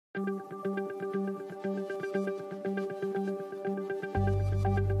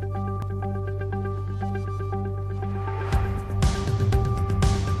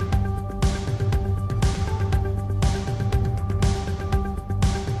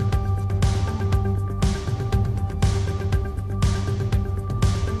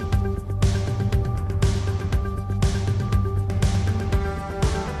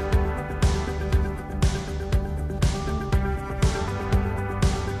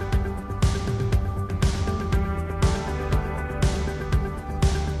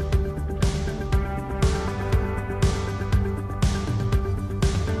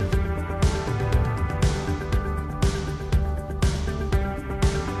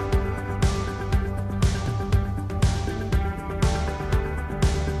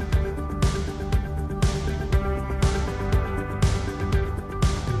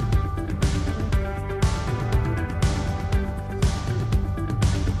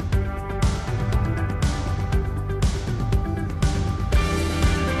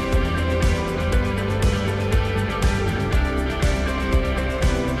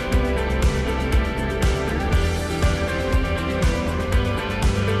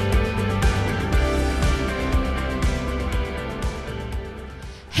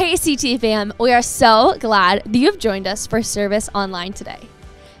Hey CT fam, we are so glad that you have joined us for service online today.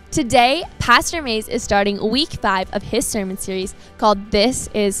 Today, Pastor Mays is starting week 5 of his sermon series called This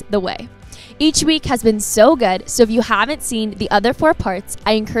is the Way. Each week has been so good, so if you haven't seen the other 4 parts,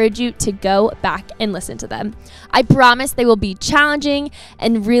 I encourage you to go back and listen to them. I promise they will be challenging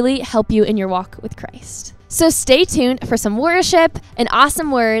and really help you in your walk with Christ. So stay tuned for some worship, an awesome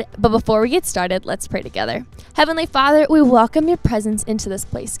word, but before we get started, let's pray together. Heavenly Father, we welcome your presence into this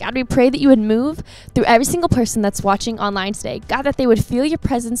place. God, we pray that you would move through every single person that's watching online today. God, that they would feel your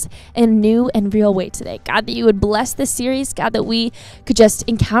presence in a new and real way today. God, that you would bless this series. God, that we could just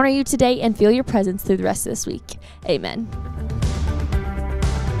encounter you today and feel your presence through the rest of this week. Amen.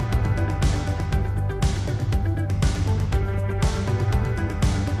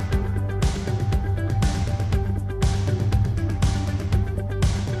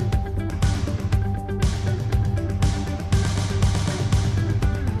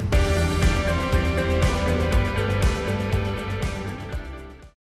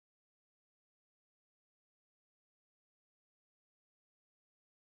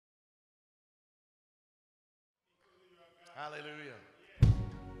 Hallelujah.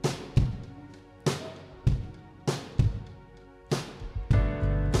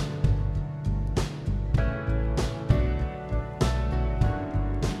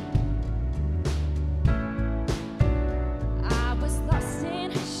 I was lost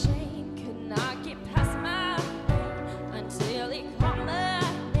in shame, could not get past my pain until he called my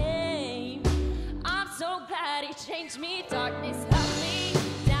name. I'm so glad he changed me. Darkness held me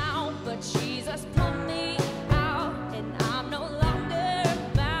down, but Jesus pulled me out, and I'm no longer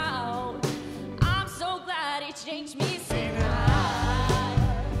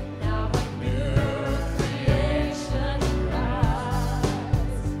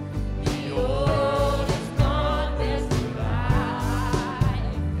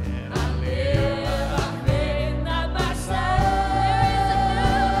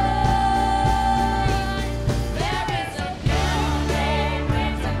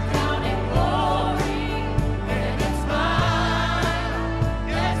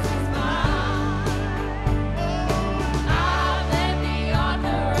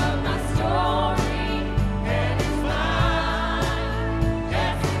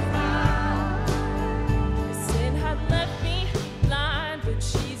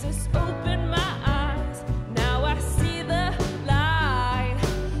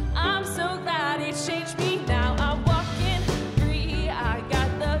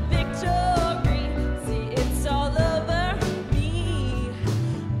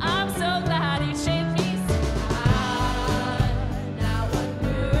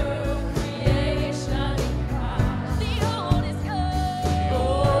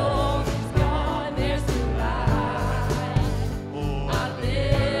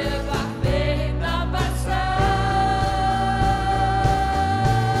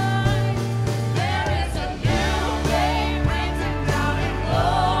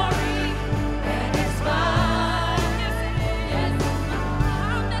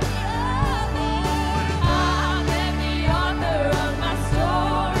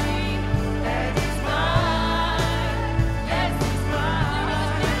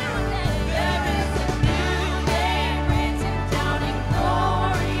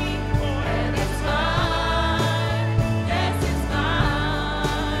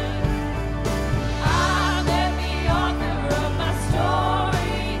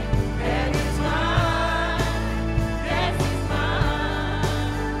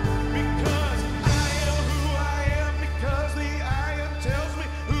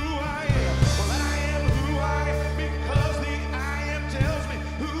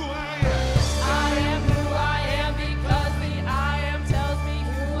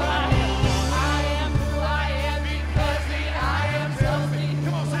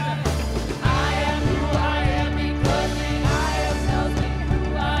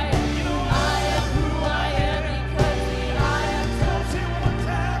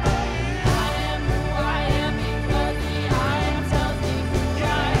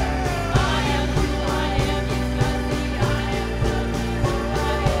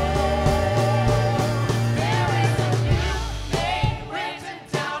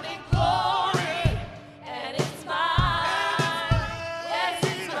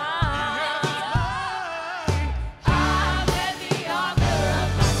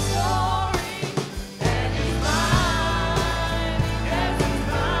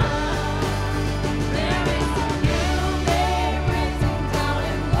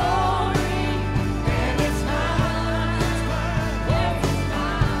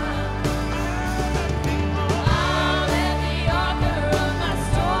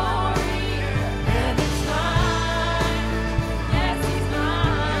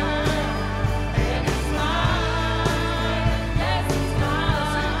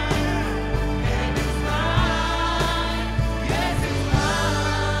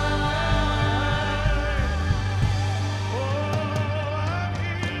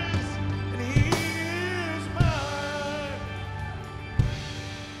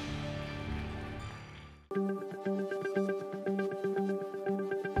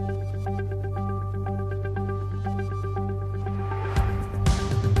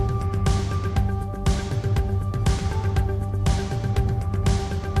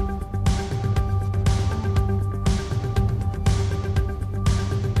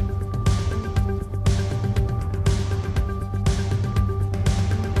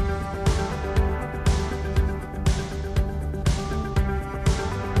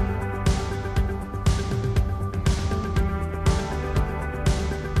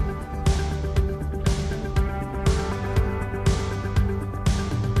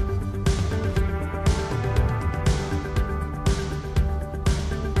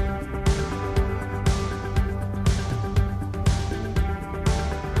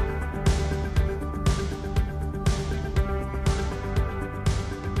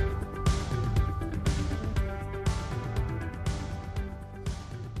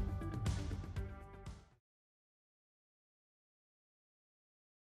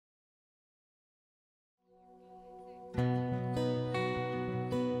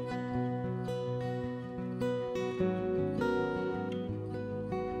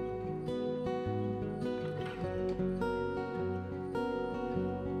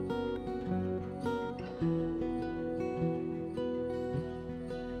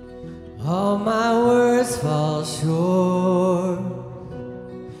All my words fall short.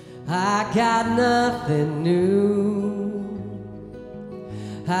 I got nothing new.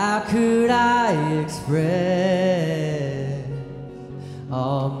 How could I express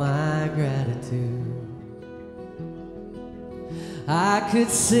all my gratitude? I could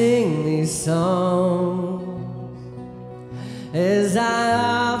sing these songs as I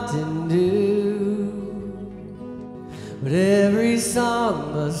often do, but every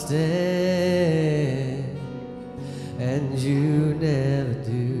song must end, and you never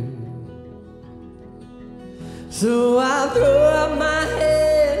do. So I throw up my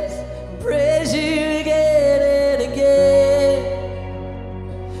hands, praise you again and again.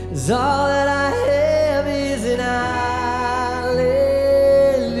 'Cause all that I have is an hallelujah,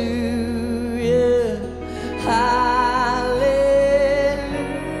 hallelujah.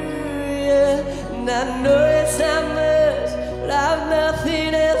 And I know it's not much, but I've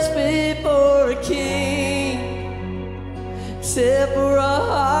nothing else fit for a king, except for a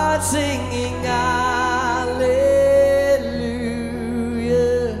heart singing hallelujah,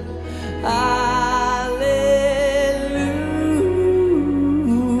 hallelujah.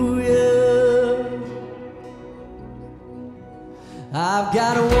 I've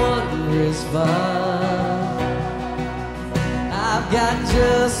got a wondrous fun. I've got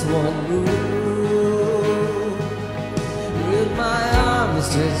just one move, with my arms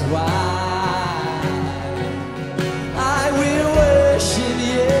stretched wide, I will worship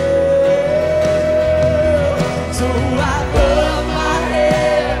you. So I put up my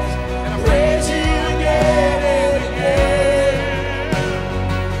hands and praise you again and again.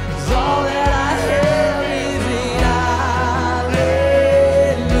 'Cause all that I have is in hallelujah,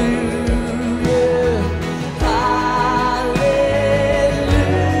 hallelujah.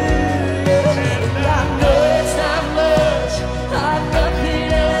 And I know it's not much, I've nothing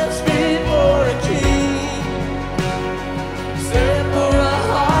else fit for a king, except for a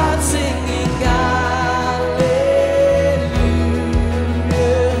heart singing hallelujah,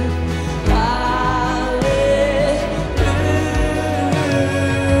 hallelujah,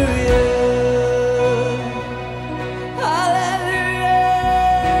 hallelujah.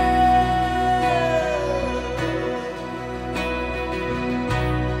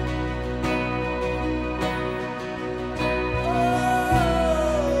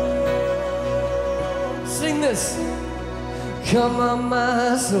 Sing this. Come on,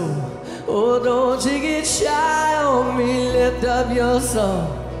 my soul, oh, don't you get shy on me, lift up your song.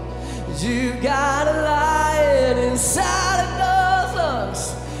 'Cause you got a lion inside of those lungs.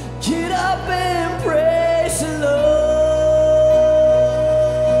 Get up and praise the Lord.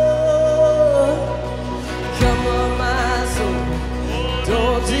 Come on, my soul,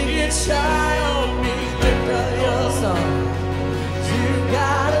 don't you get shy on me, lift up your song. You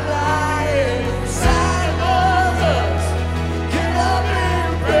got a lion inside of those lungs. Get up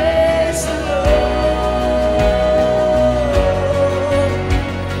and praise the Lord.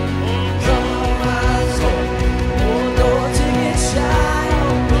 Come on, my soul, oh, don't you get shy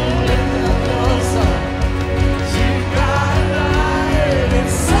on me, lift up your song. You got a lion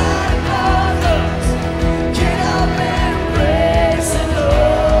inside of those lungs. Get up and praise the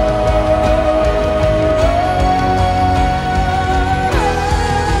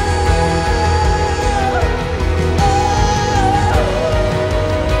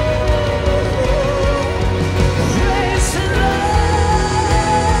Praise the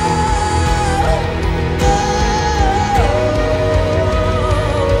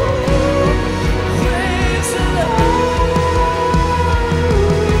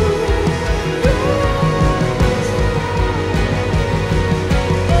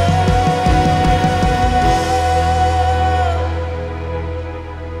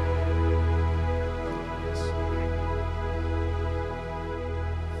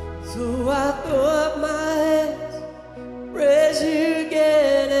So I throw up my hands, praise you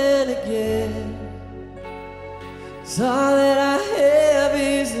again and again. 'Cause all that I have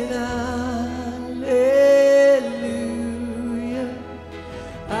is an hallelujah,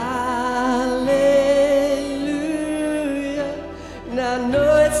 hallelujah. And I know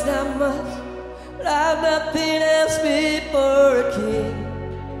it's not much, but I've nothing else fit for a king,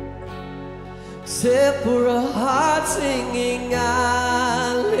 except for a heart singing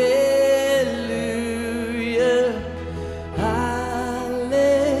hallelujah,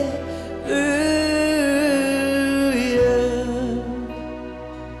 hallelujah.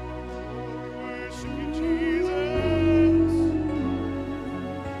 Worship you, Jesus.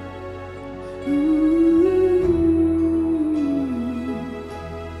 Ooh.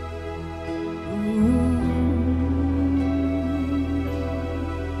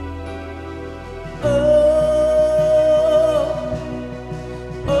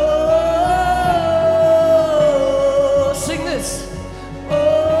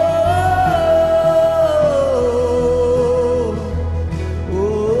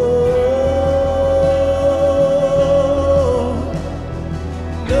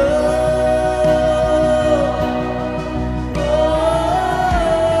 We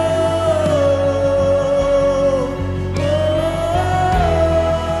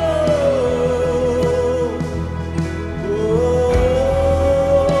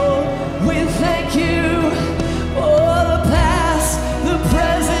thank you for the past, the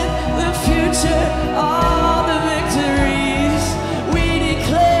present, the future, all the victories. We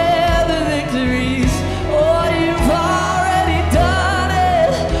declare the victories. Oh, you've already done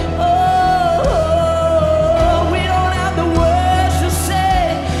it. Oh, we don't have the words to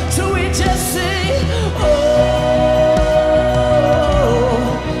say, so we just sing. Oh,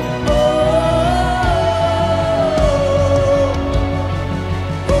 oh,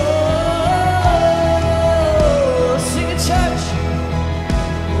 oh, sing it, church.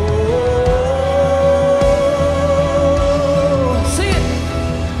 Oh, sing it.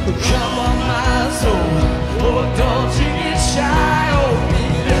 Come on, my soul. Oh, don't you get shy on me.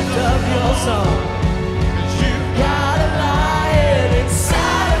 Lift up your song. 'Cause you've got a lion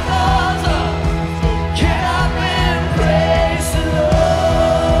inside of those arms. Get up and praise the Lord.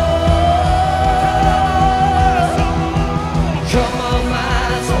 Come on, my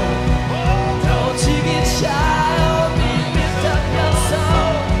soul. Don't you get shy on me. Lift up your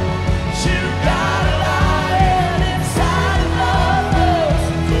song. You've got a lion inside of those arms.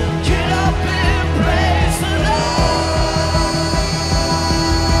 Get up and praise the Lord.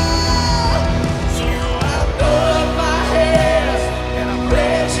 So I throw up my hands and I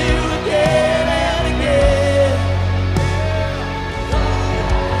praise you again and again.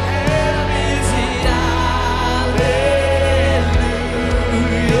 And is it hallelujah,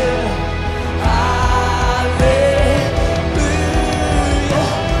 hallelujah.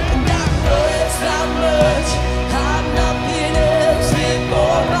 And I know it's not much, I'm nothing else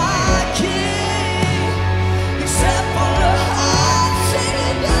before my King, except for a heart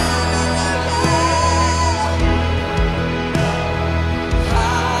singing hallelujah.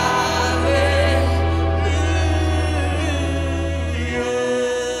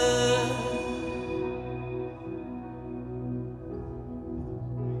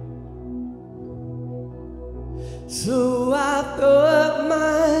 So I throw up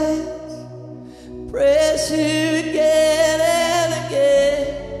my hands, praise you again and again.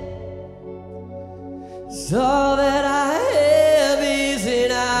 'Cause all that I have is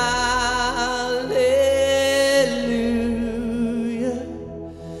in hallelujah,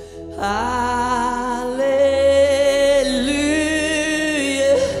 hallelujah.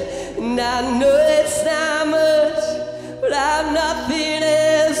 And I know it's not much, but I've nothing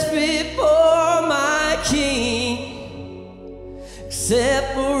else before my King,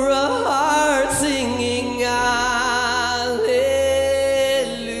 except for a heart singing hallelujah,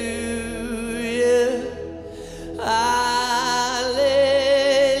 hallelujah.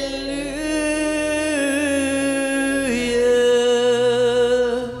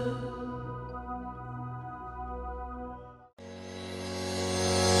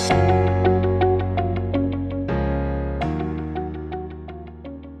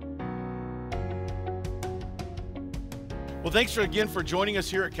 Well, thanks again for joining us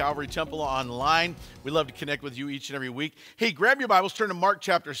here at Calvary Temple Online. We love to connect with you each and every week. Hey, grab your Bibles, turn to Mark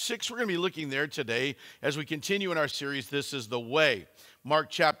chapter 6. We're going to be looking there today as we continue in our series, This is the Way. Mark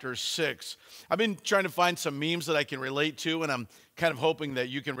chapter 6. I've been trying to find some memes that I can relate to, and I'm kind of hoping that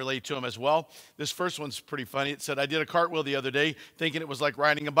you can relate to them as well. This first one's pretty funny. It said, I did a cartwheel the other day thinking it was like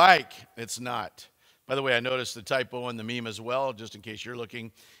riding a bike. It's not. By the way, I noticed the typo in the meme as well, just in case you're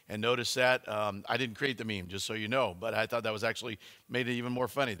looking and notice that. I didn't create the meme, just so you know, but I thought that was actually made it even more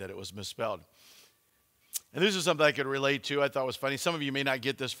funny that it was misspelled. And this is something I could relate to. I thought was funny. Some of you may not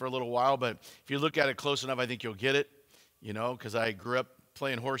get this for a little while, but if you look at it close enough, I think you'll get it, you know, because I grew up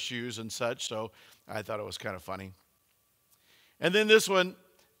playing horseshoes and such, so I thought it was kind of funny. And then this one,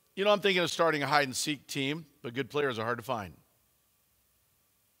 you know, I'm thinking of starting a hide-and-seek team, but good players are hard to find.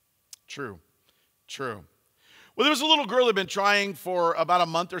 True. Well, there was a little girl who had been trying for about a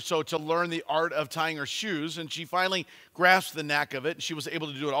month or so to learn the art of tying her shoes, and she finally grasped the knack of it, and she was able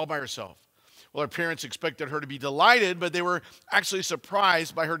to do it all by herself. Well, her parents expected her to be delighted, but they were actually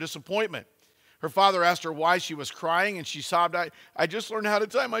surprised by her disappointment. Her father asked her why she was crying, and she sobbed, I just learned how to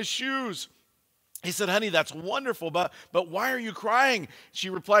tie my shoes. He said, honey, that's wonderful, but why are you crying? She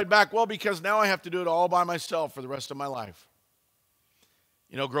replied back, well, because now I have to do it all by myself for the rest of my life.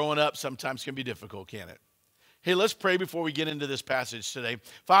 You know, growing up sometimes can be difficult, can't it? Hey, let's pray before we get into this passage today.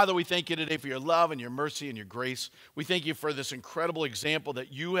 Father, we thank you today for your love and your mercy and your grace. We thank you for this incredible example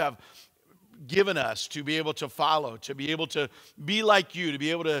that you have given us to be able to follow, to be able to be like you, to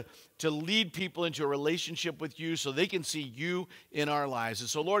be able to lead people into a relationship with you so they can see you in our lives. And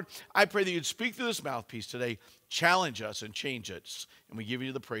so, Lord, I pray that you'd speak through this mouthpiece today, challenge us and change us. And we give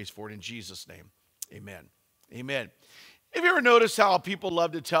you the praise for it in Jesus' name. Amen. Amen. Have you ever noticed how people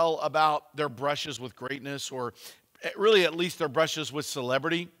love to tell about their brushes with greatness, or really at least their brushes with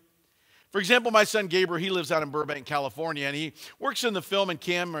celebrity? For example, my son Gabriel, he lives out in Burbank, California, and he works in the film and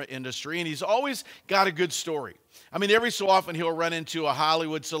camera industry, and he's always got a good story. I mean, every so often he'll run into a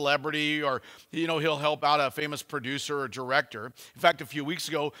Hollywood celebrity, or, he'll help out a famous producer or director. In fact, a few weeks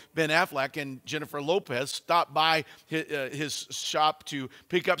ago, Ben Affleck and Jennifer Lopez stopped by his shop to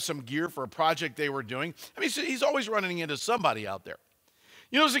pick up some gear for a project they were doing. I mean, he's always running into somebody out there.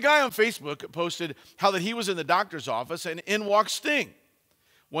 There's a guy on Facebook that posted how that he was in the doctor's office, and in walked Sting.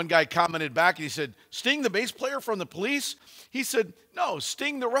 One guy commented back and he said, "Sting, the bass player from the Police?" He said, "No,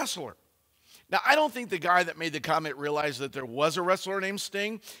 Sting, the wrestler." Now, I don't think the guy that made the comment realized that there was a wrestler named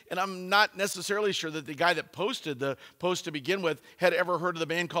Sting, and I'm not necessarily sure that the guy that posted the post to begin with had ever heard of the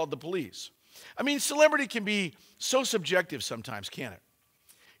band called the Police. I mean, celebrity can be so subjective sometimes, can't it?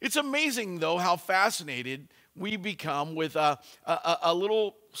 It's amazing, though, how fascinated we become with a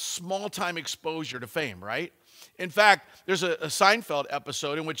little small-time exposure to fame, right? In fact, there's a Seinfeld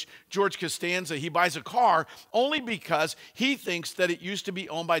episode in which George Costanza, he buys a car only because he thinks that it used to be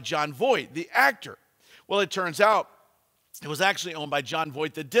owned by John Voight, the actor. Well, it turns out it was actually owned by John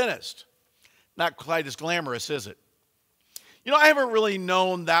Voight, the dentist. Not quite as glamorous, is it? I haven't really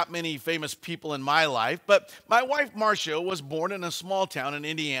known that many famous people in my life, but my wife, Marcia, was born in a small town in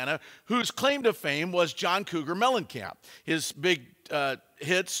Indiana whose claim to fame was John Cougar Mellencamp. His big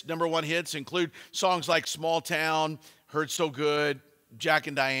hits, number one hits, include songs like Small Town, Hurt So Good, Jack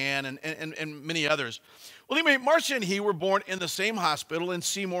and Diane, and many others. Well, anyway, Marcia and he were born in the same hospital in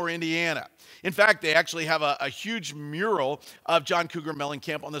Seymour, Indiana. In fact, they actually have a huge mural of John Cougar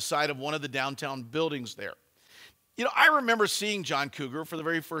Mellencamp on the side of one of the downtown buildings there. I remember seeing John Cougar for the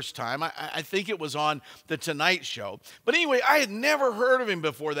very first time. I think it was on The Tonight Show. But anyway, I had never heard of him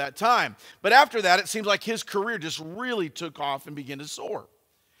before that time. But after that, it seems like his career just really took off and began to soar.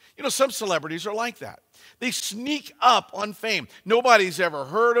 Some celebrities are like that. They sneak up on fame. Nobody's ever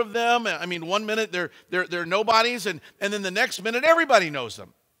heard of them. I mean, one minute they're nobodies, and then the next minute everybody knows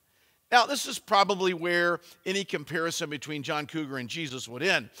them. Now, this is probably where any comparison between John Cougar and Jesus would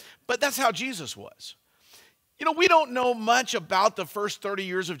end. But that's how Jesus was. We don't know much about the first 30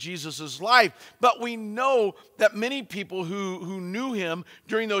 years of Jesus' life, but we know that many people who knew him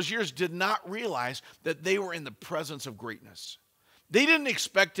during those years did not realize that they were in the presence of greatness. They didn't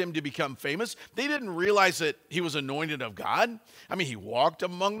expect him to become famous. They didn't realize that he was anointed of God. I mean, he walked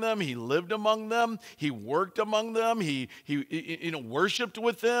among them. He lived among them. He worked among them. He worshiped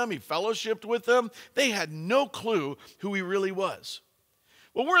with them. He fellowshiped with them. They had no clue who he really was.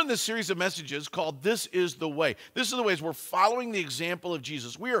 Well, we're in this series of messages called This is the Way. This is the way as we're following the example of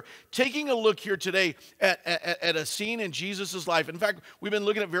Jesus. We are taking a look here today at a scene in Jesus' life. In fact, we've been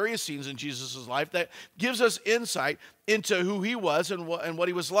looking at various scenes in Jesus' life that gives us insight into who he was and what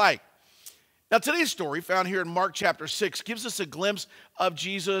he was like. Now, today's story, found here in Mark chapter 6, gives us a glimpse of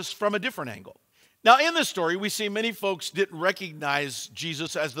Jesus from a different angle. Now, in this story, we see many folks didn't recognize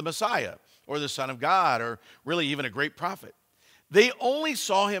Jesus as the Messiah or the Son of God or really even a great prophet. They only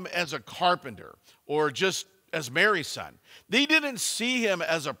saw him as a carpenter or just as Mary's son. They didn't see him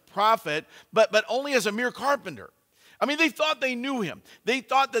as a prophet, but only as a mere carpenter. I mean, they thought they knew him. They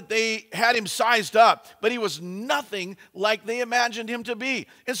thought that they had him sized up, but he was nothing like they imagined him to be.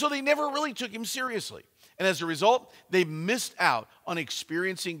 And so they never really took him seriously. And as a result, they missed out on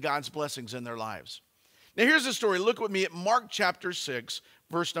experiencing God's blessings in their lives. Now, here's the story. Look with me at Mark chapter 6,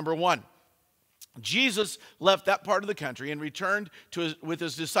 verse number 1. Jesus left that part of the country and returned with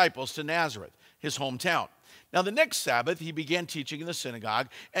his disciples to Nazareth, his hometown. Now, the next Sabbath, he began teaching in the synagogue,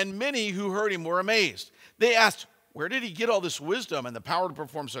 and many who heard him were amazed. They asked, "Where did he get all this wisdom and the power to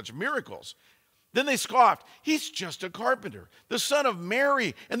perform such miracles?" Then they scoffed, "He's just a carpenter, the son of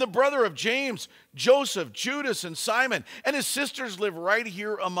Mary and the brother of James, Joseph, Judas, and Simon, and his sisters live right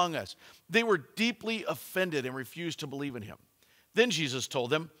here among us." They were deeply offended and refused to believe in him. Then Jesus told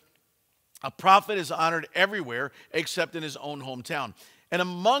them, "A prophet is honored everywhere except in his own hometown and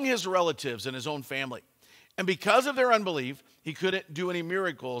among his relatives and his own family." And because of their unbelief, he couldn't do any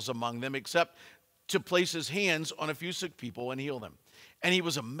miracles among them except to place his hands on a few sick people and heal them. And he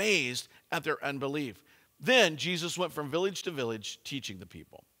was amazed at their unbelief. Then Jesus went from village to village teaching the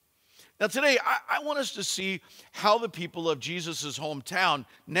people. Now today, I want us to see how the people of Jesus' hometown,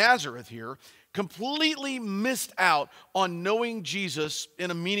 Nazareth here, completely missed out on knowing Jesus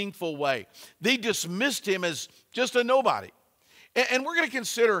in a meaningful way. They dismissed him as just a nobody. And we're going to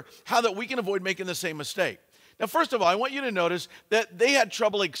consider how that we can avoid making the same mistake. Now, first of all, I want you to notice that they had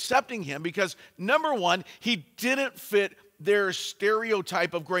trouble accepting him because, number one, he didn't fit their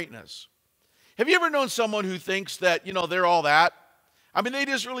stereotype of greatness. Have you ever known someone who thinks that, they're all that? I mean, they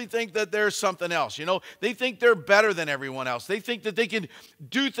just really think that they're something else. They think they're better than everyone else. They think that they can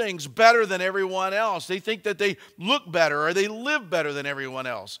do things better than everyone else. They think that they look better or they live better than everyone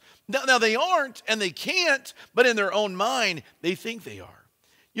else. Now they aren't and they can't, but in their own mind, they think they are.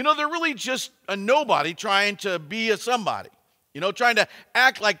 They're really just a nobody trying to be a somebody, trying to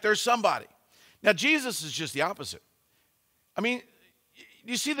act like they're somebody. Now, Jesus is just the opposite. I mean,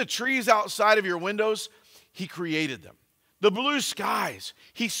 you see the trees outside of your windows? He created them. The blue skies,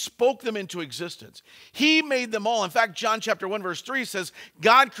 he spoke them into existence. He made them all. In fact, John chapter 1, verse 3 says,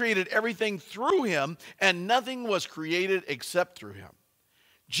 God created everything through him, and nothing was created except through him.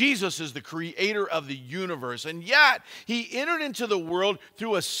 Jesus is the creator of the universe, and yet he entered into the world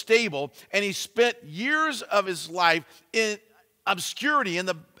through a stable, and he spent years of his life in obscurity in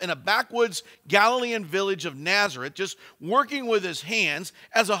a backwoods Galilean village of Nazareth, just working with his hands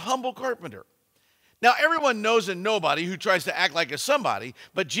as a humble carpenter. Now, everyone knows a nobody who tries to act like a somebody,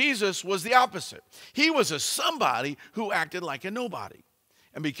 but Jesus was the opposite. He was a somebody who acted like a nobody.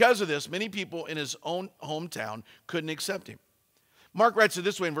 And because of this, many people in his own hometown couldn't accept him. Mark writes it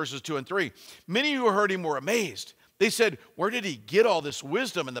this way in verses 2 and 3. Many who heard him were amazed. They said, where did he get all this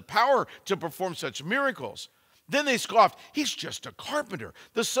wisdom and the power to perform such miracles? Then they scoffed, he's just a carpenter,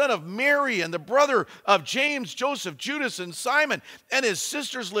 the son of Mary and the brother of James, Joseph, Judas, and Simon, and his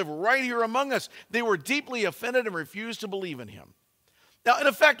sisters live right here among us. They were deeply offended and refused to believe in him. Now, in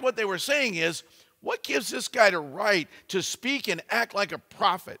effect, what they were saying is, what gives this guy the right to speak and act like a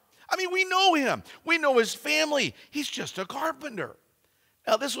prophet? I mean, we know him. We know his family. He's just a carpenter.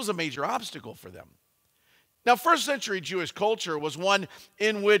 Now, this was a major obstacle for them. Now, first century Jewish culture was one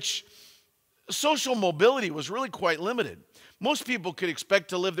in which social mobility was really quite limited. Most people could expect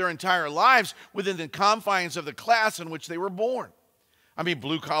to live their entire lives within the confines of the class in which they were born. I mean,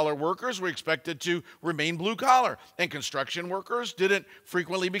 blue-collar workers were expected to remain blue-collar, and construction workers didn't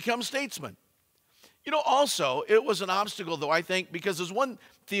frequently become statesmen. Also, it was an obstacle, though, I think, because as one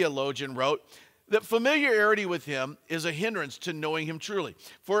theologian wrote, that familiarity with him is a hindrance to knowing him truly,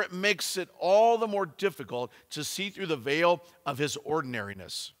 for it makes it all the more difficult to see through the veil of his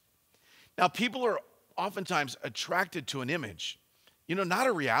ordinariness. Now, people are oftentimes attracted to an image, not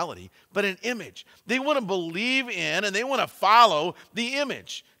a reality, but an image. They want to believe in and they want to follow the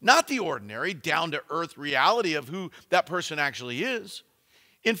image, not the ordinary, down-to-earth reality of who that person actually is.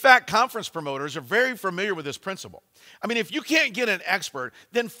 In fact, conference promoters are very familiar with this principle. I mean, if you can't get an expert,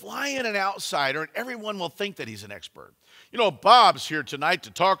 then fly in an outsider and everyone will think that he's an expert. Bob's here tonight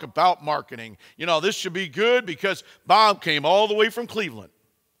to talk about marketing. This should be good because Bob came all the way from Cleveland.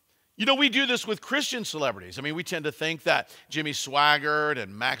 We do this with Christian celebrities. I mean, we tend to think that Jimmy Swaggart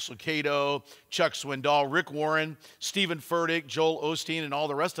and Max Lucado, Chuck Swindoll, Rick Warren, Stephen Furtick, Joel Osteen, and all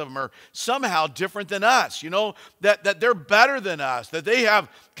the rest of them are somehow different than us, that they're better than us, that they have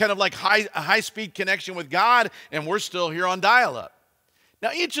kind of like a high-speed connection with God, and we're still here on dial-up. Now,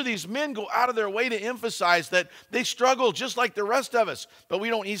 each of these men go out of their way to emphasize that they struggle just like the rest of us, but we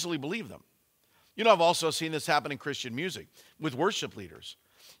don't easily believe them. I've also seen this happen in Christian music with worship leaders.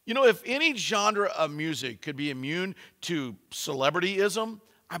 If any genre of music could be immune to celebrityism,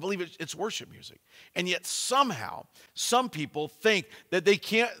 I believe it's worship music. And yet somehow, some people think that they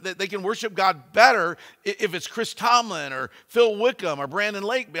can worship God better if it's Chris Tomlin or Phil Wickham or Brandon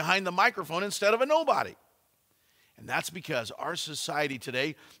Lake behind the microphone instead of a nobody. And that's because our society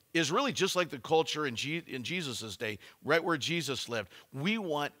today is really just like the culture in Jesus' day, right where Jesus lived. We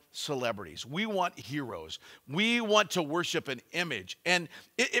want celebrities. We want heroes. We want to worship an image. And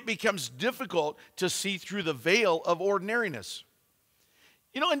it becomes difficult to see through the veil of ordinariness.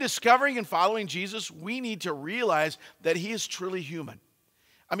 In discovering and following Jesus, we need to realize that he is truly human.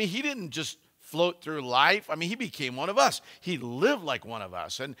 I mean, he didn't just float through life. I mean, he became one of us. He lived like one of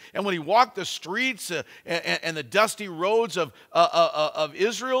us. And when he walked the streets and the dusty roads of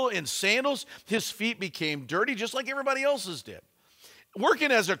Israel in sandals, his feet became dirty just like everybody else's did.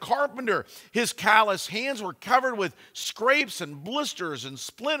 Working as a carpenter, his callous hands were covered with scrapes and blisters and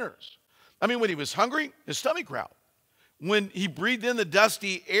splinters. I mean, when he was hungry, his stomach growled. When he breathed in the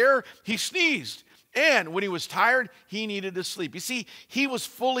dusty air, he sneezed. And when he was tired, he needed to sleep. You see, he was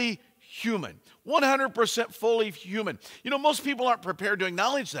fully human, 100% fully human. Most people aren't prepared to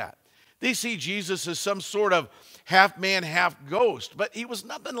acknowledge that. They see Jesus as some sort of half man, half ghost, but he was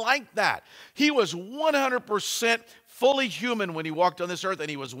nothing like that. He was 100% fully human when he walked on this earth, and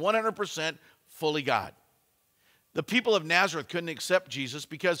he was 100% fully God. The people of Nazareth couldn't accept Jesus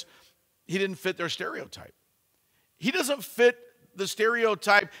because he didn't fit their stereotype. He doesn't fit the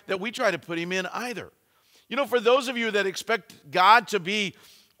stereotype that we try to put him in either. You know, for those of you that expect God to be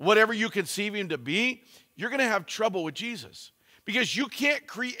whatever you conceive him to be, you're going to have trouble with Jesus because you can't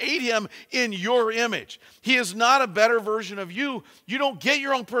create him in your image. He is not a better version of you. You don't get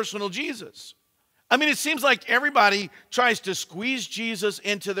your own personal Jesus. I mean, it seems like everybody tries to squeeze Jesus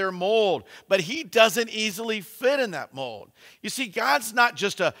into their mold, but he doesn't easily fit in that mold. You see, God's not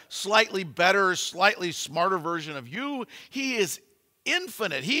just a slightly better, slightly smarter version of you. He is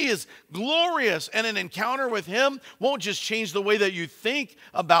infinite. He is glorious, and an encounter with him won't just change the way that you think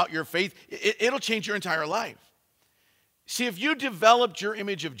about your faith. It'll change your entire life. See, if you developed your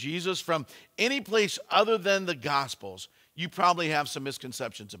image of Jesus from any place other than the Gospels, you probably have some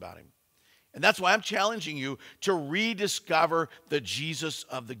misconceptions about him. And that's why I'm challenging you to rediscover the Jesus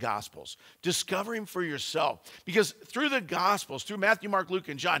of the Gospels. Discover him for yourself. Because through the Gospels, through Matthew, Mark, Luke,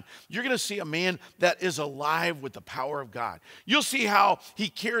 and John, you're going to see a man that is alive with the power of God. You'll see how he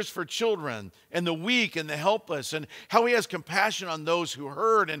cares for children and the weak and the helpless, and how he has compassion on those who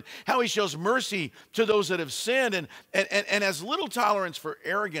hurt, and how he shows mercy to those that have sinned, and has little tolerance for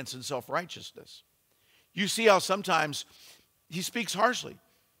arrogance and self-righteousness. You see how sometimes he speaks harshly.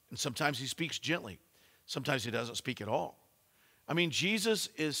 And sometimes he speaks gently. Sometimes he doesn't speak at all. I mean, Jesus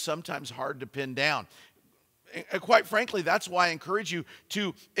is sometimes hard to pin down. And quite frankly, that's why I encourage you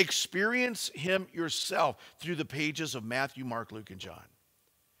to experience him yourself through the pages of Matthew, Mark, Luke, and John.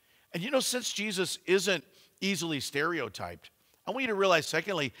 And you know, since Jesus isn't easily stereotyped, I want you to realize,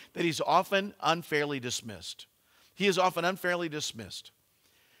 secondly, that he's often unfairly dismissed. He is often unfairly dismissed.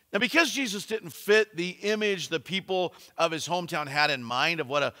 Now, because Jesus didn't fit the image the people of his hometown had in mind of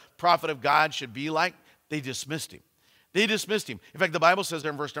what a prophet of God should be like, they dismissed him. They dismissed him. In fact, the Bible says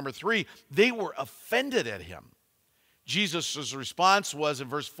there in verse number 3, they were offended at him. Jesus' response was in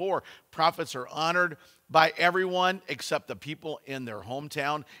verse 4, prophets are honored by everyone except the people in their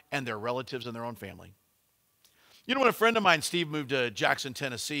hometown and their relatives and their own family. You know, when a friend of mine, Steve, moved to Jackson,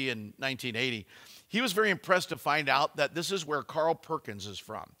 Tennessee in 1980, he was very impressed to find out that this is where Carl Perkins is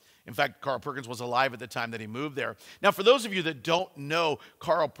from. In fact, Carl Perkins was alive at the time that he moved there. Now, for those of you that don't know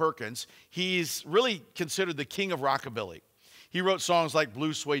Carl Perkins, he's really considered the king of rockabilly. He wrote songs like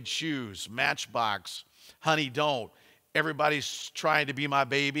Blue Suede Shoes, Matchbox, Honey Don't, Everybody's Trying to Be My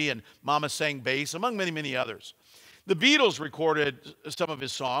Baby, and Mama Sang Bass, among many, many others. The Beatles recorded some of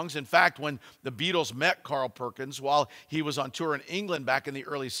his songs. In fact, when the Beatles met Carl Perkins while he was on tour in England back in the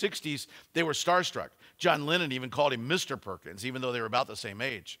early 60s, they were starstruck. John Lennon even called him Mr. Perkins, even though they were about the same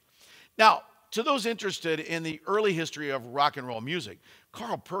age. Now, to those interested in the early history of rock and roll music,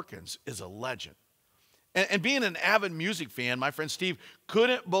 Carl Perkins is a legend. And being an avid music fan, my friend Steve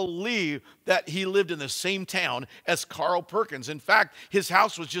couldn't believe that he lived in the same town as Carl Perkins. In fact, his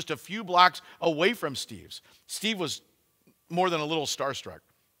house was just a few blocks away from Steve's. Steve was more than a little starstruck.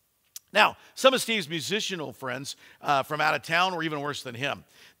 Now, some of Steve's musicianal friends from out of town were even worse than him.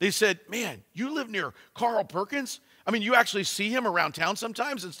 They said, man, you live near Carl Perkins? I mean, you actually see him around town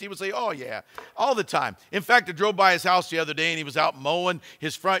sometimes? And Steve would say, oh, yeah, all the time. In fact, I drove by his house the other day, and he was out mowing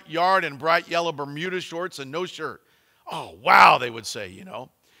his front yard in bright yellow Bermuda shorts and no shirt. Oh, wow, they would say, you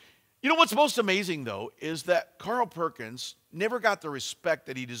know. You know what's most amazing, though, is that Carl Perkins never got the respect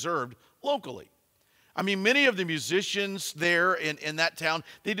that he deserved locally. I mean, many of the musicians there in that town,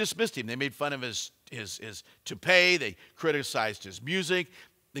 they dismissed him. They made fun of his toupee. They criticized his music.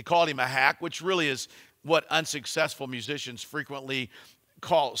 They called him a hack, which really is what unsuccessful musicians frequently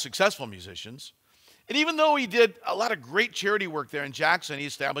call successful musicians. And even though he did a lot of great charity work there in Jackson, he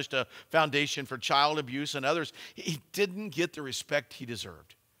established a foundation for child abuse and others, he didn't get the respect he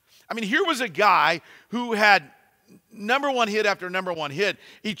deserved. I mean, here was a guy who had number one hit after number one hit.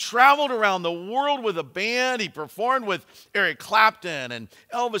 He traveled around the world with a band. He performed with Eric Clapton and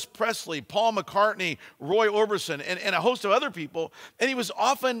Elvis Presley, Paul McCartney, Roy Orbison, and a host of other people. And he was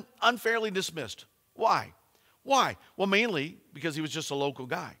often unfairly dismissed. Why? Why? Well, mainly because he was just a local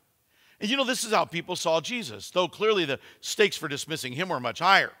guy. And you know, this is how people saw Jesus, though clearly the stakes for dismissing him were much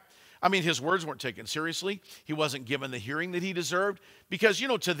higher. I mean, his words weren't taken seriously. He wasn't given the hearing that he deserved because, you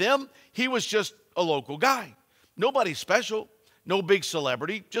know, to them, he was just a local guy. Nobody special, no big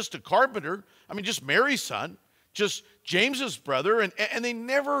celebrity, just a carpenter. I mean, just Mary's son, just James's brother, and they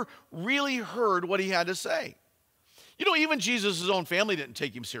never really heard what he had to say. You know, even Jesus' own family didn't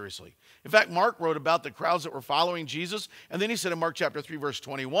take him seriously. In fact, Mark wrote about the crowds that were following Jesus. And then he said in Mark chapter 3, verse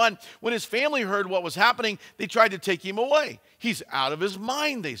 21, when his family heard what was happening, they tried to take him away. He's out of his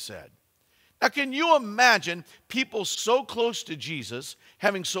mind, they said. Now, can you imagine people so close to Jesus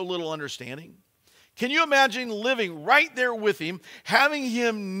having so little understanding? Can you imagine living right there with him, having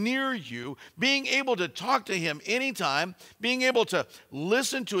him near you, being able to talk to him anytime, being able to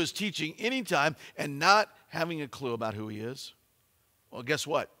listen to his teaching anytime, and not having a clue about who he is? Well, guess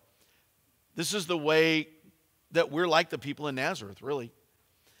what? This is the way that we're like the people in Nazareth, really.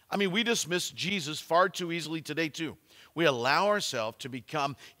 I mean, we dismiss Jesus far too easily today, too. We allow ourselves to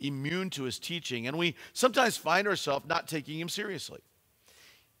become immune to his teaching, and we sometimes find ourselves not taking him seriously.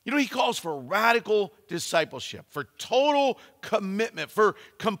 You know, he calls for radical discipleship, for total commitment, for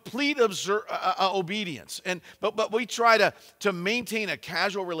complete obedience. But we try to maintain a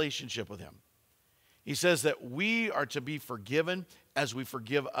casual relationship with him. He says that we are to be forgiven as we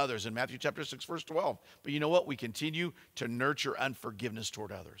forgive others in Matthew chapter 6, verse 12. But you know what? We continue to nurture unforgiveness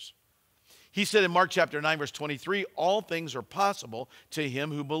toward others. He said in Mark chapter 9, verse 23, all things are possible to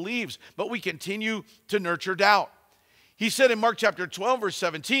him who believes, but we continue to nurture doubt. He said in Mark chapter 12, verse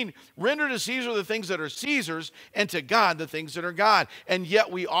 17, render to Caesar the things that are Caesar's and to God the things that are God. And yet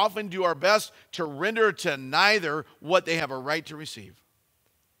we often do our best to render to neither what they have a right to receive.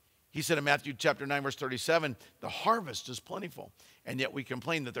 He said in Matthew chapter 9, verse 37, the harvest is plentiful, and yet we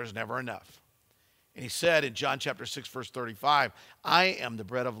complain that there's never enough. And he said in John chapter 6, verse 35, I am the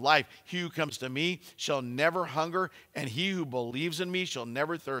bread of life. He who comes to me shall never hunger, and he who believes in me shall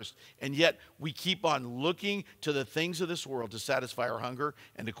never thirst. And yet we keep on looking to the things of this world to satisfy our hunger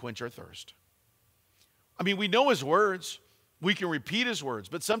and to quench our thirst. I mean, we know his words. We can repeat his words,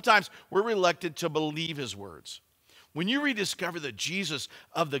 but sometimes we're reluctant to believe his words. When you rediscover the Jesus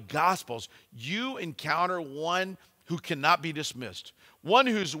of the Gospels, you encounter one who cannot be dismissed, one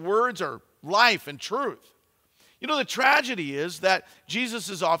whose words are life and truth. You know, the tragedy is that Jesus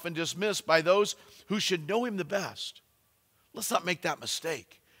is often dismissed by those who should know him the best. Let's not make that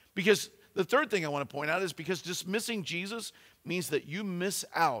mistake. Because the third thing I want to point out is because dismissing Jesus means that you miss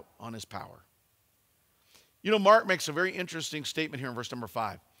out on his power. You know, Mark makes a very interesting statement here in verse number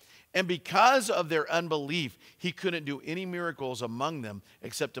 5. And because of their unbelief, he couldn't do any miracles among them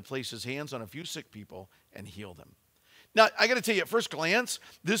except to place his hands on a few sick people and heal them. Now, I got to tell you, at first glance,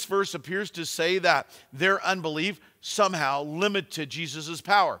 this verse appears to say that their unbelief somehow limited Jesus'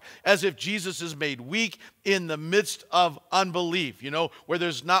 power, as if Jesus is made weak in the midst of unbelief. You know, where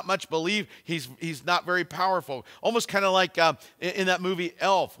there's not much belief, he's not very powerful. Almost kind of like in that movie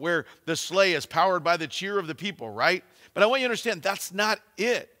Elf, where the sleigh is powered by the cheer of the people, right? But I want you to understand, that's not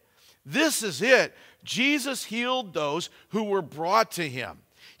it. This is it. Jesus healed those who were brought to him.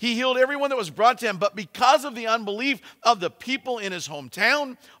 He healed everyone that was brought to him, but because of the unbelief of the people in his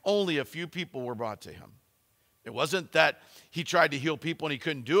hometown, only a few people were brought to him. It wasn't that he tried to heal people and he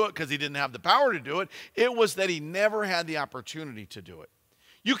couldn't do it because he didn't have the power to do it. It was that he never had the opportunity to do it.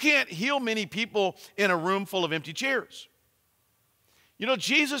 You can't heal many people in a room full of empty chairs. You know,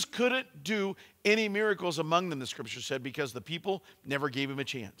 Jesus couldn't do any miracles among them, the scripture said, because the people never gave him a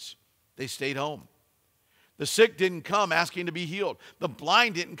chance. They stayed home. The sick didn't come asking to be healed. The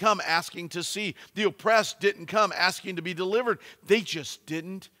blind didn't come asking to see. The oppressed didn't come asking to be delivered. They just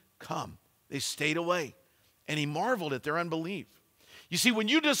didn't come. They stayed away. And he marveled at their unbelief. You see, when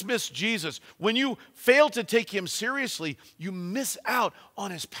you dismiss Jesus, when you fail to take him seriously, you miss out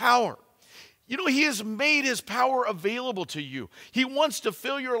on his power. You know, he has made his power available to you. He wants to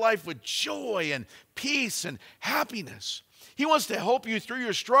fill your life with joy and peace and happiness. He wants to help you through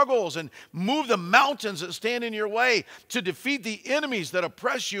your struggles and move the mountains that stand in your way, to defeat the enemies that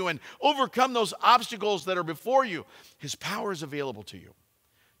oppress you and overcome those obstacles that are before you. His power is available to you.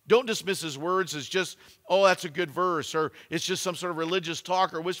 Don't dismiss his words as just, oh, that's a good verse, or it's just some sort of religious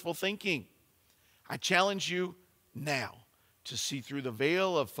talk or wishful thinking. I challenge you now to see through the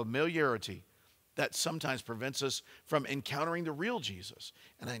veil of familiarity that sometimes prevents us from encountering the real Jesus.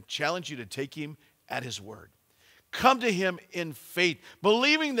 And I challenge you to take him at his word. Come to him in faith,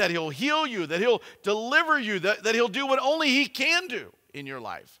 believing that he'll heal you, that he'll deliver you, that he'll do what only he can do in your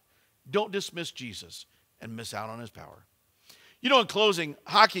life. Don't dismiss Jesus and miss out on his power. You know, in closing,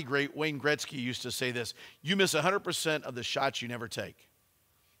 hockey great Wayne Gretzky used to say this: you miss 100% of the shots you never take.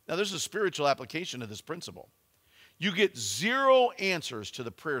 Now, there's a spiritual application to this principle. You get zero answers to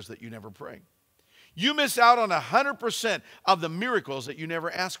the prayers that you never pray. You miss out on 100% of the miracles that you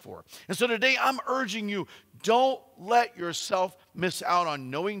never ask for. And so today I'm urging you, don't let yourself miss out on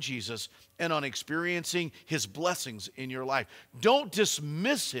knowing Jesus and on experiencing his blessings in your life. Don't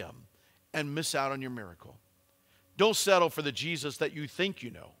dismiss him and miss out on your miracle. Don't settle for the Jesus that you think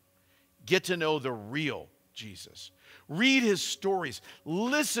you know. Get to know the real Jesus. Read his stories.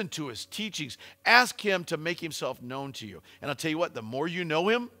 Listen to his teachings. Ask him to make himself known to you. And I'll tell you what, the more you know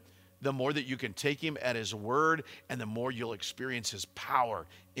him, the more that you can take him at his word, and the more you'll experience his power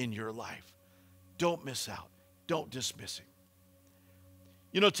in your life. Don't miss out. Don't dismiss him.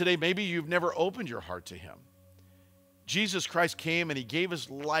 You know, today maybe you've never opened your heart to him. Jesus Christ came and he gave his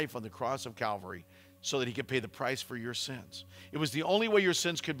life on the cross of Calvary so that he could pay the price for your sins. It was the only way your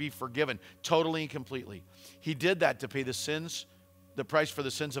sins could be forgiven, totally and completely. He did that to pay the price for the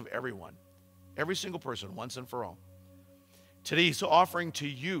sins of everyone, every single person, once and for all. Today, he's offering to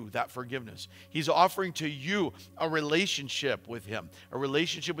you that forgiveness. He's offering to you a relationship with him, a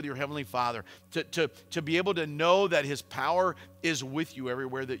relationship with your Heavenly Father, to be able to know that his power is with you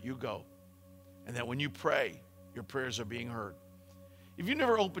everywhere that you go, and that when you pray, your prayers are being heard. If you've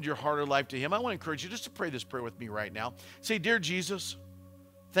never opened your heart or life to him, I want to encourage you just to pray this prayer with me right now. Say, "Dear Jesus,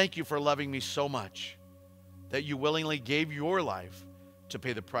 thank you for loving me so much that you willingly gave your life to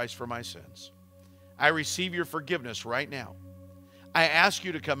pay the price for my sins. I receive your forgiveness right now. I ask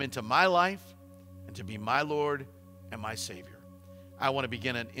you to come into my life and to be my Lord and my Savior. I want to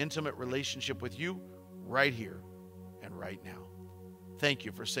begin an intimate relationship with you right here and right now. Thank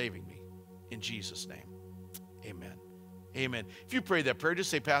you for saving me. In Jesus' name, amen." Amen. If you prayed that prayer, just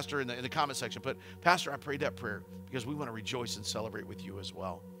say, "Pastor," in the comment section, put, "Pastor, I prayed that prayer," because we want to rejoice and celebrate with you as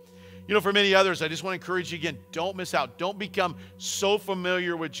well. You know, for many others, I just want to encourage you again, don't miss out. Don't become so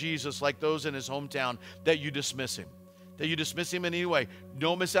familiar with Jesus like those in his hometown that you dismiss him. That you dismiss him in any way.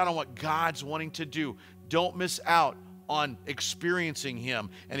 Don't miss out on what God's wanting to do. Don't miss out on experiencing him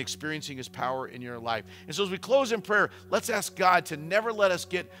and experiencing his power in your life. And so as we close in prayer, let's ask God to never let us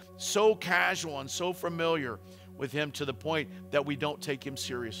get so casual and so familiar with him to the point that we don't take him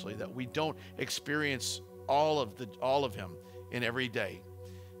seriously, that we don't experience all of him in every day.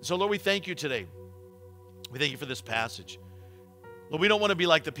 So Lord, we thank you today. We thank you for this passage. Lord, we don't want to be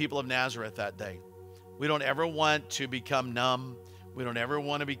like the people of Nazareth that day. We don't ever want to become numb. We don't ever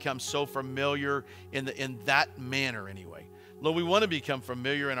want to become so familiar in that manner anyway. Lord, we want to become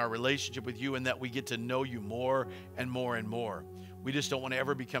familiar in our relationship with you and that we get to know you more and more and more. We just don't want to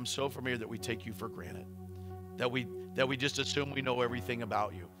ever become so familiar that we take you for granted, that we just assume we know everything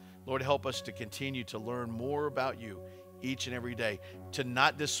about you. Lord, help us to continue to learn more about you each and every day, to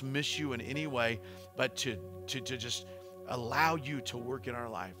not dismiss you in any way, but to just allow you to work in our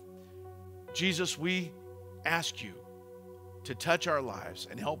life. Jesus, we ask you to touch our lives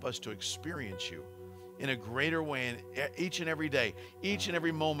and help us to experience you in a greater way in each and every day, each and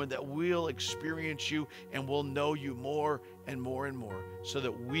every moment, that we'll experience you and we'll know you more and more and more, so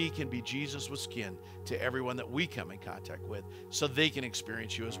that we can be Jesus with skin to everyone that we come in contact with, so they can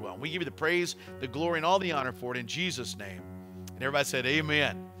experience you as well. And we give you the praise, the glory, and all the honor for it in Jesus' name. And everybody said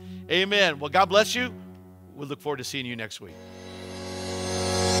amen. Amen. Well, God bless you. We'll look forward to seeing you next week.